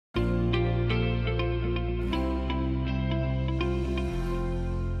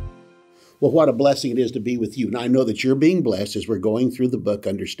Well, what a blessing it is to be with you. And I know that you're being blessed as we're going through the book,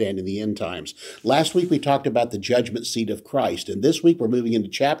 Understanding the End Times. Last week we talked about the judgment seat of Christ. And this week we're moving into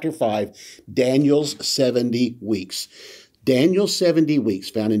chapter 5, Daniel's 70 weeks. Daniel's 70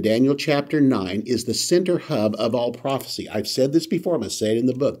 weeks, found in Daniel chapter 9, is the center hub of all prophecy. I've said this before, I'm going to say it in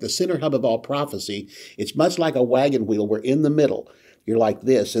the book. The center hub of all prophecy, it's much like a wagon wheel. We're in the middle. You're like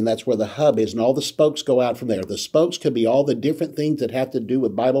this, and that's where the hub is, and all the spokes go out from there. The spokes could be all the different things that have to do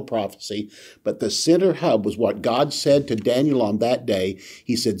with Bible prophecy, but the center hub was what God said to Daniel on that day.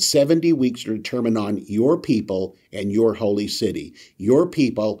 He said 70 weeks are determined on your people and your holy city. Your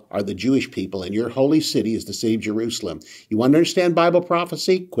people are the Jewish people, and your holy city is the city of Jerusalem. You want to understand Bible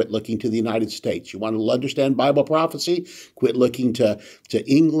prophecy? Quit looking to the United States. You want to understand Bible prophecy? Quit looking to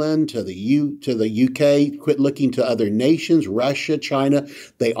England, to the UK. Quit looking to other nations, Russia, China.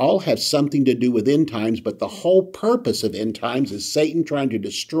 They all have something to do with end times, but the whole purpose of end times is Satan trying to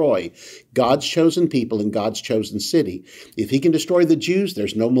destroy God's chosen people and God's chosen city. If he can destroy the Jews,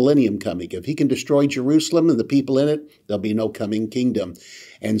 there's no millennium coming. If he can destroy Jerusalem and the people in it, there'll be no coming kingdom.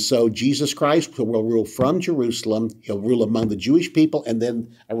 And so Jesus Christ will rule from Jerusalem. He'll rule among the Jewish people and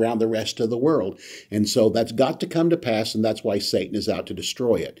then around the rest of the world. And so that's got to come to pass, and that's why Satan is out to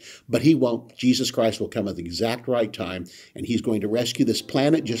destroy it. But he won't. Jesus Christ will come at the exact right time, and he's going to rescue this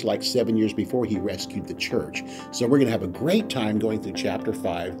planet just like 7 years before he rescued the church. So we're going to have a great time going through chapter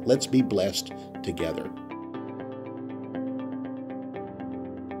 5. Let's be blessed together.